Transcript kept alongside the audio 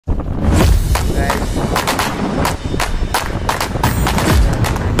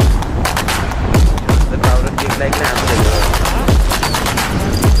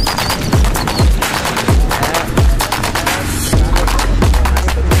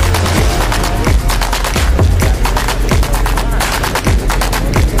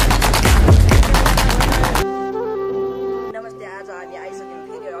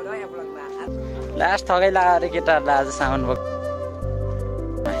खास थगै लगाएर केटाहरुलाई आज सामान बोक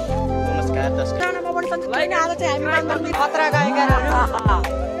नमस्कार खतरा गएका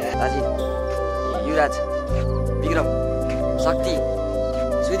दाजी युवराज विक्रम शक्ति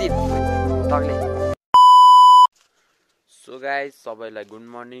सुदीप तगले सो गाइज सबैलाई good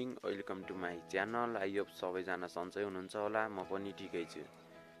morning welcome to my channel I hope सबैजना सन्चै हुनुहुन्छ होला म पनि ठिकै छु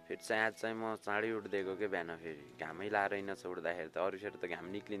फेरि चाहिँ आज चाहिँ म चाँडै उठ्दिएको के बिहान फेरि घामै लाएर रहेनछ उठ्दाखेरि त अरूखेर त घाम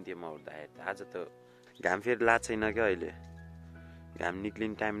निक्लिन्थ्यो म उठ्दाखेरि त आज त घाम फेरि लाग्छ छैन क्या अहिले घाम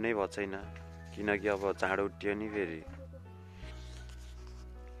निक्लिने टाइम नै भएको छैन किनकि अब चाँडो उठ्यो नि फेरि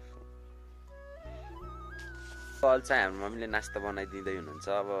अहिले चाहिँ हाम्रो मम्मीले नास्ता बनाइदिँदै हुनुहुन्छ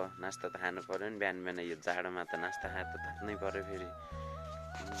अब नास्ता त खानु पर्यो नि बिहान बिहान यो जाडोमा त नास्ता खाएर त थाक्नै पर्यो फेरि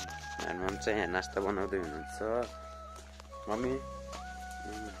हाम्रो मम्मी चाहिँ यहाँ नास्ता बनाउँदै हुनुहुन्छ मम्मी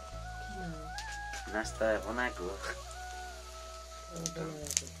नास्ता बनाएको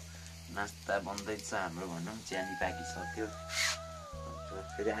नास्ता बन्दैछ हाम्रो भनौँ चियानी पाकिसक्यो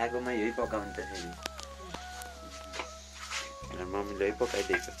फेरि आगोमा यही पकाउने त फेरि मम्मीले यही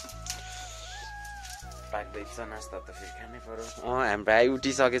पकाइदिएको पाक्दैछ नास्ता त फेरि खानै पर्यो हाम्रो भाइ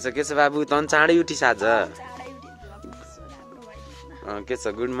उठिसकेछ के छ बाबु त चाँडै उठिस आज के छ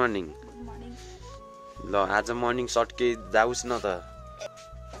गुड मर्निङ ल आज मर्निङ सटके जाउस् न त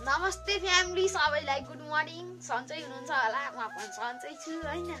नमस्ते फ्यामिली सबैलाई गुड मर्निङ सन्चै हुनुहुन्छ होला म पनि सन्चै छु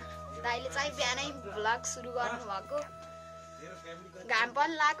हैन दाइले चाहिँ बिहानै भ्लग सुरु गर्नु भएको घाम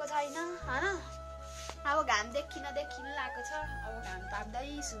पनि लागेको छैन हैन अब घाम देखिन लागेको छ अब घाम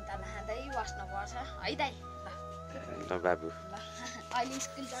ताप्दै सुन्तला खाँदै बस्नुपर्छ है दाइ ल बाबु अहिले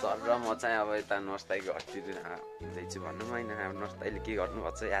स्कुल सर र म चाहिँ अब यता नस्ताइको घरतिर हिँड्दैछु भनौँ होइन अब नस्ताइले के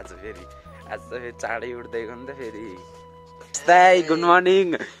गर्नुभएको छ आज फेरि आज त फेरि चाँडै उठ्दैको नि त फेरि गुड मर्निङ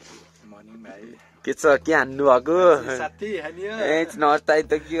के छ के हान्नु भएको नस्ताइ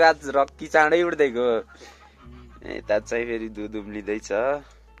त के आज रक्की चाँडै उठ्दैको यता चाहिँ फेरि दुध उम्लिँदैछ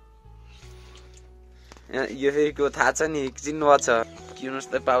यो फेरि को थाहा छ नि चिन्नु भएको छ किनोस्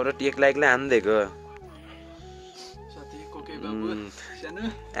त पाउरो टेक्ला एक्लै हान्दिएको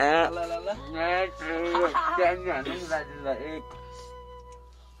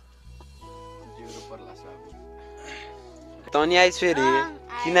तनी आइस फेरि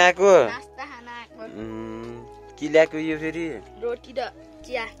किन आएको के ल्याएको यो फेरि रोटी र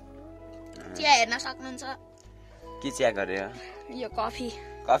चिया चिया हेर्न सक्नुहुन्छ के चिया गर्यो यो कफी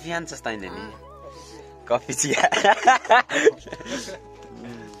कफी हान्छस् तैँले नि कफी चिया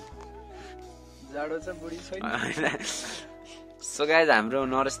जाडो छ बुढी छैन सो गाइज हाम्रो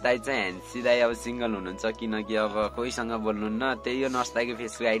नरेश दाइ चाहिँ ह्यान्सी दाइ अब सिङ्गल हुनुहुन्छ किनकि अब कोहीसँग बोल्नुहुन्न त्यही हो नरेश दाइको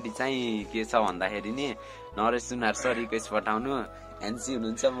फेसबुक आइडी चाहिँ के छ भन्दाखेरि नि नरेश सुनार सर रिक्वेस्ट पठाउनु ह्यान्सी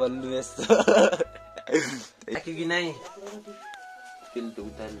हुनुहुन्छ बोल्नु यस्तो कि नै तेल त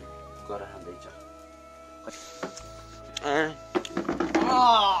उता गर खाँदैछ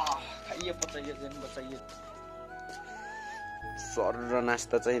सर र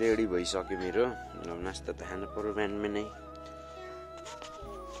नास्ता चाहिँ रेडी भइसक्यो मेरो नास्ता त खानु पर्यो बिहान बिहानै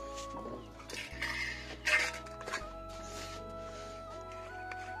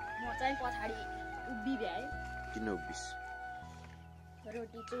पछाडि उभि भ्याए किन उभिस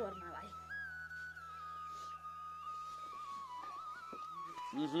रोटी चोरमा भाइ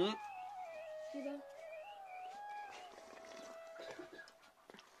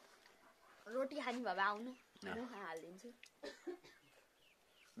रोटी खाने भए आउनु म हालिदिन्छु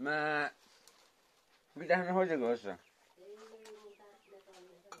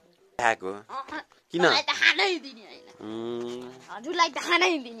खाएको किन खानै दिने होइन हजुरलाई त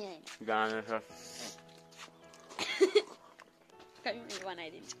खानै दिने होइन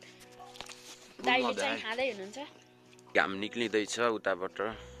बनाइदिन्छु दाइले चाहिँ खाँदै हुनुहुन्छ घाम निक्लिँदैछ उताबाट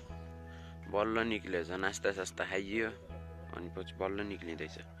बल्ल निक्लेछ नास्ता सास्ता खाइयो अनि पछि बल्ल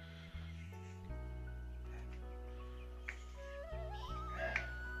निक्लिँदैछ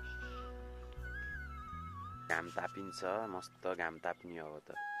घाम तापिन्छ मस्त घाम ताप्ने अब त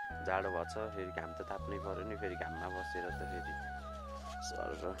जाडो भएछ फेरि घाम त ताप्नै पर्यो नि फेरि घाममा बसेर त फेरि सर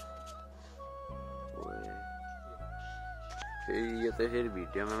फेरि यो त फेरि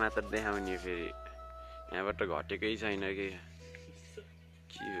भिडियोमा मात्र देखाउने फेरि यहाँबाट घटेकै छैन कि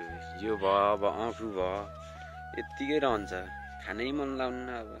यो भयो अब आँखु भयो यत्तिकै रहन्छ खानै मन लाउन्न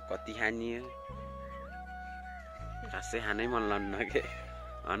अब कति खाने खासै खानै मन लाउन्न के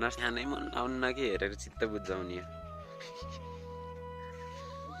अनर्स खानै मन लाउन्न कि हेरेर चित्त बुझाउने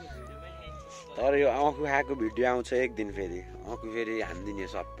तर यो आँखु खाएको भिडियो आउँछ एक दिन फेरि आँखु फेरि हानिदिने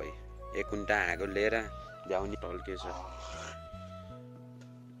सबै एक कुन्टा हाँगो लिएर ल्याउने टल्केछ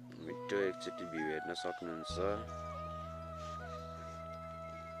मिठो एकचोटि भ्यू हेर्न सक्नुहुन्छ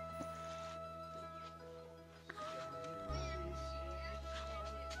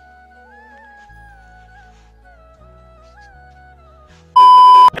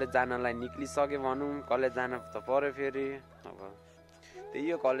कलेज जानलाई निक्लिसके भनौँ कलेज जान त पर्यो फेरि अब त्यही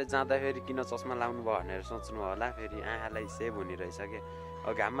हो कलेज जाँदाखेरि किन चस्मा लाउनु भयो भनेर सोच्नु होला फेरि आँखालाई सेभ हुने रहेछ कि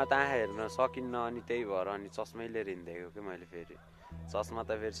अब घाममा त आँखा हेर्न सकिन्न अनि त्यही भएर अनि चस्मै लिएर हिँडिदिएको कि मैले फेरि चस्मा त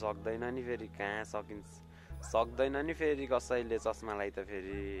फेरि सक्दैन नि फेरि कहाँ सक्दैन नि फेरि कसैले चस्मालाई त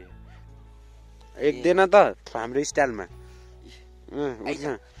फेरि एकदिन त हाम्रो स्टाइलमा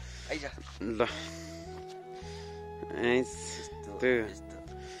ल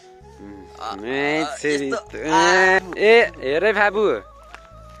ए हेरे बाबु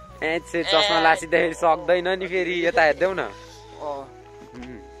चस्मा लासिँदाखेरि सक्दैन नि फेरि यता हेर्देऊ न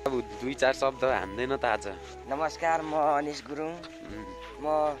अब 2-4 शब्द हान्दैन त आज नमस्कार म अनिश गुरुङ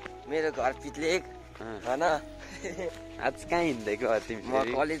म मेरो घर पित्लेक हैन आज कहाँ हिँड्दैको तिमी म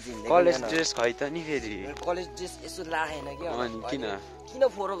कलेज हिँड्दै कलेज ड्रेस खै त नि फेरि कलेज ड्रेस यसो लाएन के अनि किन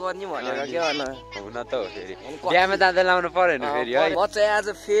फोरो गर्ने भनेर के गर्न हुन त हो फेरि बिहामा जाँदा लाउनु पर्यो फेरि है म चाहिँ आज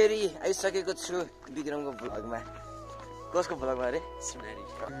फेरि आइसकेको छु विक्रमको भ्लगमा कसको भ्लगमा रे सुनारी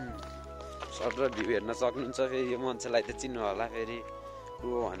सर्ट र भ्यू हेर्न सक्नुहुन्छ फेरि यो मान्छेलाई त चिन्नु होला फेरि को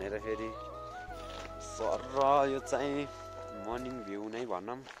भनेर फेरि सर र यो चाहिँ मर्निङ भ्यू नै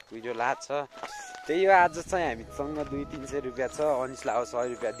भनौँ भिडियो लाग्छ त्यही हो आज चाहिँ हामीसँग 200-300 रुपियाँ छ अनिसलाई अब 100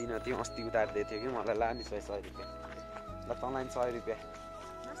 रुपियाँ दिन थियो अस्ति उतार्दै थियो कि मलाई ला नि 100 रुपियाँ ल तँलाई 100 रुपियाँ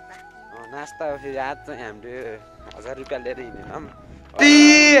नास्ता हो फेरि आज चाहिँ हामीले 1000 रुपियाँ लिएर हिँडेनौँ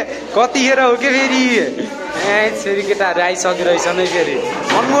कतिखेर हो कि फेरि फेरि केटाहरू आइसकेको रहेछ नै फेरि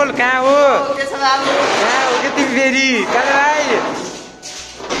अनमोल कहाँ हो कि तिमी फेरि काले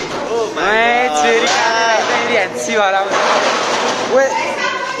भाइ फेरि ह्यान्सी हराउँछ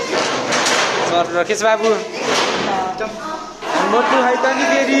सर केश बाबु मोटु है त नि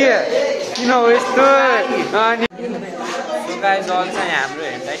फेरि किन हो यस्तो अनि गाइस अल चाहिँ हाम्रो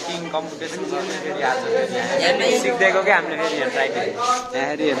ह्यान्ड राइटिङ कम्पिटिसन छ फेरि आज सिक्दैको क्या हामीले फेरि ह्यान्ड राइटिङ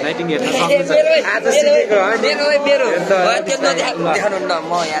फेरि ह्यान्ड राइटिङ हेर्न सक्नुहुन्छ आज सिकेको मेरो देखाउनु न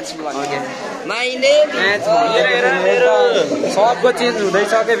म यहाँ छु भने माइले सबको चेन्ज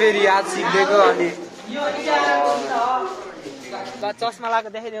हुँदैछ के फेरि आज सिक्दैको अनि चस्मा लगाएको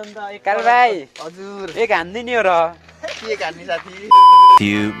देखाइदेऊ नि त काल भाइ हजुर एक हान्दिनी हो र के हान्ने साथी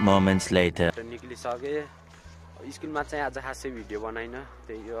few moments later निक्लिसके स्कुलमा चाहिँ आज खासै भिडियो बनाइन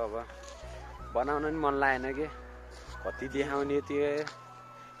त्यही हो अब बनाउन नि मन लागेन कि कति देखाउने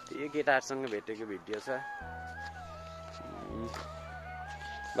त्यो केटाहरूसँग भेटेको भिडियो छ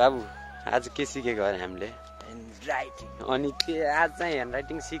बाबु आज के सिकेको अरे हामीले राइटिङ अनि त्यो आज चाहिँ ह्यान्ड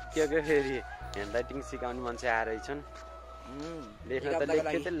राइटिङ सिक्यो क्या फेरि ह्यान्ड राइटिङ सिकाउने मान्छे आएर रहेछन् लेख्न त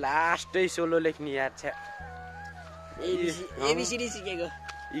लेख्थ्यो त लास्टै सोलो लेख्ने यार छ एबिसिडी सिकेको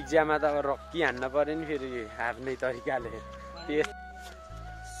इक्जाममा त अब रक्की हान्न पर्यो नि फेरि आफ्नै तरिकाले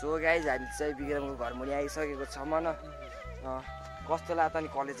सो गाइज हामी चाहिँ विक्रमको घर मुनि आइसकेको छ मन कस्तो लाग्यो नि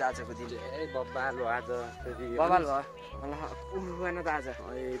कलेज आजको दिन बब्बाल हो आज फेरि बबाल भयो भएन त आज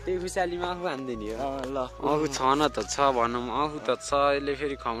त्यही खुसियालीमा आफू हान्दिने हो ल अहु छ न त छ भनौँ अहु त छ यसले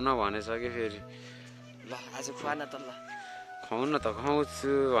फेरि खुवाउन भनेछ कि फेरि ल आज खुवान त ल खुवाउन त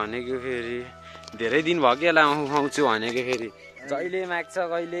खुवाउँछु भनेको फेरि धेरै दिन भयो कि यसलाई अहु खुवाउँछु भनेको फेरि जहिले माग्छ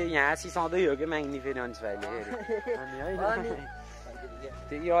कहिले यहाँ सधैँ हो कि माग्ने फेरि अन्स भाइले फेरि अनि होइन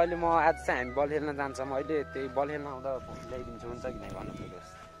त्यही अहिले म आज चाहिँ हामी बल खेल्न जान्छौँ अहिले त्यही बल खेल्न आउँदा ल्याइदिन्छु हुन्छ कि नै भन्नु पर्यो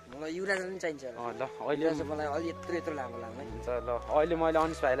मलाई युराज पनि चाहिन्छ ल अहिले मलाई अलि यत्रो लामो लामो हुन्छ ल अहिले मैले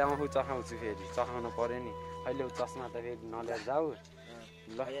अनिस भाइलाई आफू चखाउँछु फेरि चखाउनु पर्यो नि अहिले चस्मा त फेरि नलिएर जाऊ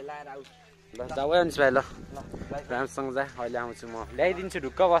ल लाएर आऊ ल जाऊ है अनिस भाइ ल राम्रोसँग जा अहिले आउँछु म ल्याइदिन्छु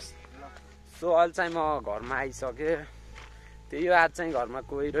ढुक्क बस सो अहिले चाहिँ म घरमा आइसकेँ त्यही हो आज चाहिँ घरमा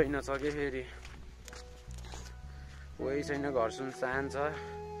कोही रहेन सक्यो फेरि कोही छैन घर सुनसान छ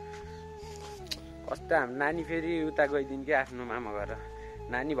कस्तो हाम्रो नानी फेरि उता गइदिन् कि आफ्नो मामा घर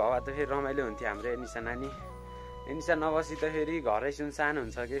नानी भए त फेरि रमाइलो हुन्थ्यो हाम्रो एनिसा नानी एनिसा नबसी त फेरि घरै सुनसान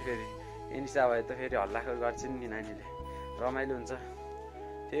हुन्छ कि फेरि एनिसा भए त फेरि हल्लाखोर गर्छन् नि नानीले रमाइलो हुन्छ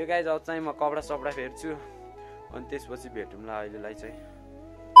त्यही गाइज अब चाहिँ म कपडा सपडा फेर्छु अनि त्यसपछि भेटौँला अहिलेलाई चाहिँ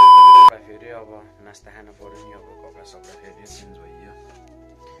फेरि अब नास्ता खानु पर्यो नि अब कपडा सपडा फेरि चेन्ज भइयो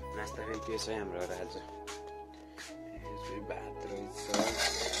नास्ता फेरि के छ हाम्रो आज भात रहेछ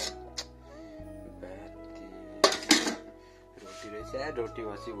रोटी रहेछ रोटी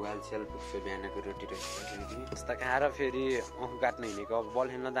भएपछि वाल स्याल पुग्छ बिहानको रोटी रहेछ नास्ता खाएर फेरि अँखु काट्नु हिँडेको अब बल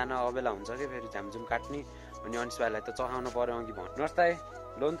खेल्न जान अबेला हुन्छ कि फेरि झामझुम काट्ने अनि अनिस भाइलाई त चखाउनु पर्यो अघि भन्नुहोस् त है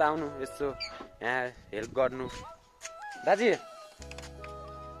लोन त आउनु यस्तो यहाँ हेल्प गर्नु दाजु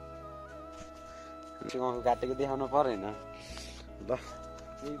अँखु काटेको देखाउनु परेन ल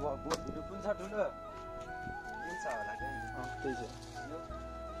कुन छ ठुलो होला त्यही छ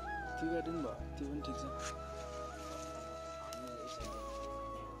त्यो गाडी पनि भयो त्यो पनि ठिक छ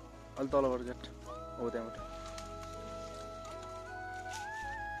अलि तलबाट काट हो त्यहाँबाट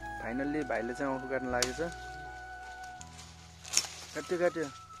फाइनल्ली भाइले चाहिँ आँखु काट्न लागेछ काट्यो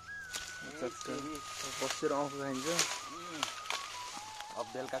बसेर आँखु खाइन्छ अब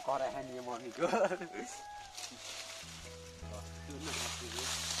बेलुका कराई खाने मनीको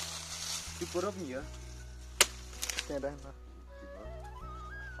टिप्पो रोप्ने हो त्यहाँ राख्न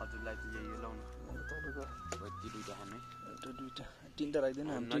हजुरलाई त यही लाउनु तपाईँको यति दुइटा खाने एउटा दुइटा तिनवटा राख्दैन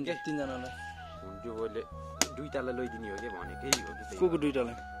तिनजनालाई त्यो उसले दुइटालाई लैदिने हो कि भनेकै हो कि को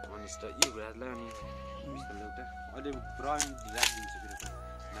दुइटालाई अनिष्ट यी घुराजलाई अनि एउटा अहिले ब्राउन राखिदिन्छु फेरि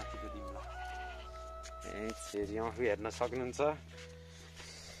माथिको दिनलाई फेरि आफू हेर्न सक्नुहुन्छ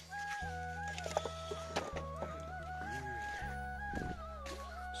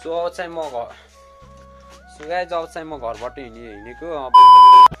सो अब चाहिँ म घरबाट हिँडेको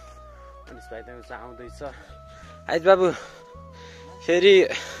अनिस भाइ त आउँदैछ आइज बाबु फेरि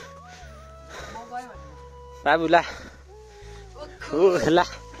बाबु ला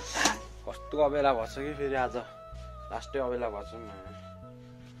कस्तो अबेला भएछ कि फेरि आज लास्टै अबेला भएछ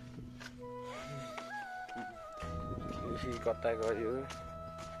कता गयो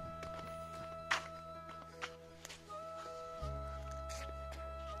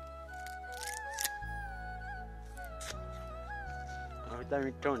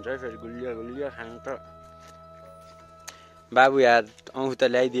मिठो हुन्छ है फेरि गुलियो खानु त बाबु यार औँखु त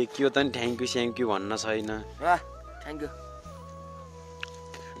ल्याइदिए के हो त नि थ्याङ्क यू स्याङ्क यू भन्न छैन थ्याङ्क यू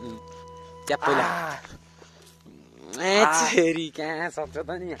च्याप्पै फेरि कहाँ सक्छ त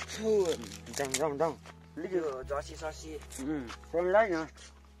नि जाउँ जर्सी सर्सी न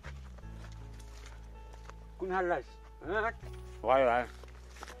कुन खाललाई भयो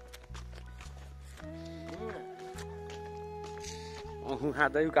औँखु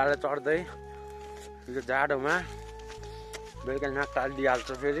खाँदै उकालो चढ्दै यो जाडोमा बेलुका नाक टालिदिइहाल्छ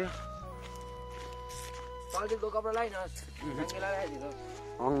फेरि पल्टिको कपडा लाइन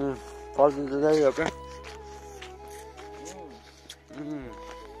पल्टिन्छ हो क्या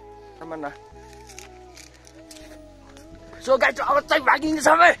सामान सो गाइस अब चाहिँ भागिन्छ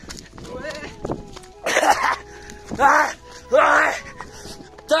सबै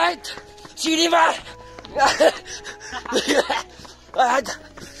टाइट सिडीमा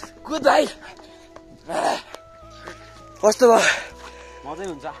गुड भाइ कस्तो भयो मजै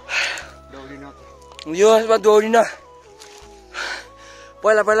हुन्छ दौडिन यो दौडिन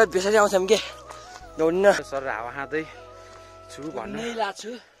पहिला बेसरी आउँछौँ के दौडिन सर हावा खाँदै छु भन्नु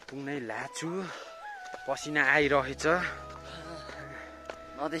लाछु पुग्नै लाछु पसिना आइरहेछ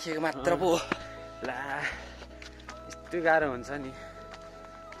नदेखेको मात्र पो ला यस्तो गाह्रो हुन्छ नि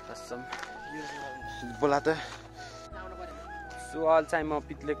कसम बोला त सो अहिले चाहिँ म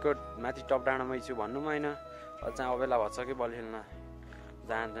पित्लेकोट माथि टप डाँडामै छु भन्नु होइन अहिले चाहिँ अबेला भएछ कि बल खेल्न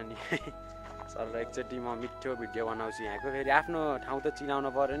जान्छ नि सर एकचोटि म मिठो भिडियो बनाउँछु यहाँको फेरि आफ्नो ठाउँ त चिनाउनु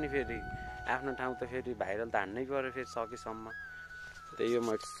पऱ्यो नि फेरि आफ्नो ठाउँ त फेरि भाइरल त हान्नै पऱ्यो फेरि सकेसम्म त्यही हो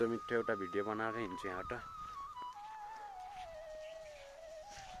म यस्तो मिठो एउटा भिडियो बनाएर हिँड्छु यहाँबाट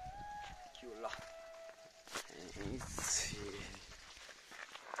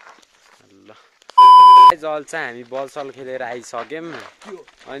ल अहिले चाहिँ हामी बल सल खेलेर आइसक्यौँ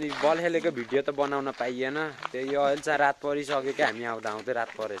अनि बल खेलेको भिडियो त बनाउन पाइएन त्यही हो अहिले चाहिँ रात परिसक्यो कि हामी आउँदा आउँदै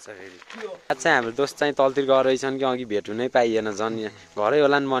रात परेछ फेरि आज चाहिँ हाम्रो दोस्त चाहिँ तलतिर गएर रहेछन् कि अघि भेट हुनै पाइएन झन् घरै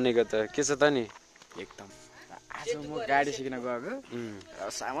होला नि बनेको त के छ त नि एकदम आज म गाडी सिक्न गएको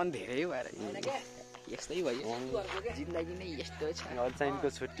सामान धेरै भएर यस्तै भयो जिन्दगी नै यस्तो छ अहिले चाहिँ यिनको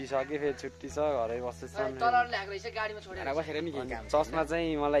छुट्टी सक्यो फेरि छुट्टी छ घरै बस्दैछन् बसेर नि के काम चस्मा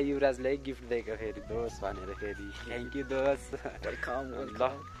चाहिँ मलाई युवराजले गिफ्ट दिएको फेरि दोस्त भनेर फेरि थ्याङ्क यू दोस्त ल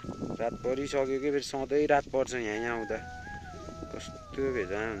रात परिसक्यो कि फेरि सधैँ रात पर्छ यहाँ आउँदा कस्तो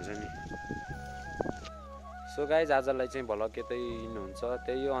भेजा हुन्छ नि सो गाइज आजलाई चाहिँ भलक यतै हुन्छ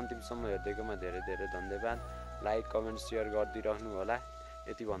त्यही हो अन्तिमसम्म हेरिदिएकोमा धेरै धेरै धन्यवाद लाइक कमेन्ट सेयर गरिदिइराख्नु होला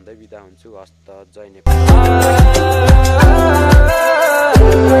यति भन्दै बिदा हुन्छु हस्त जय नेपाल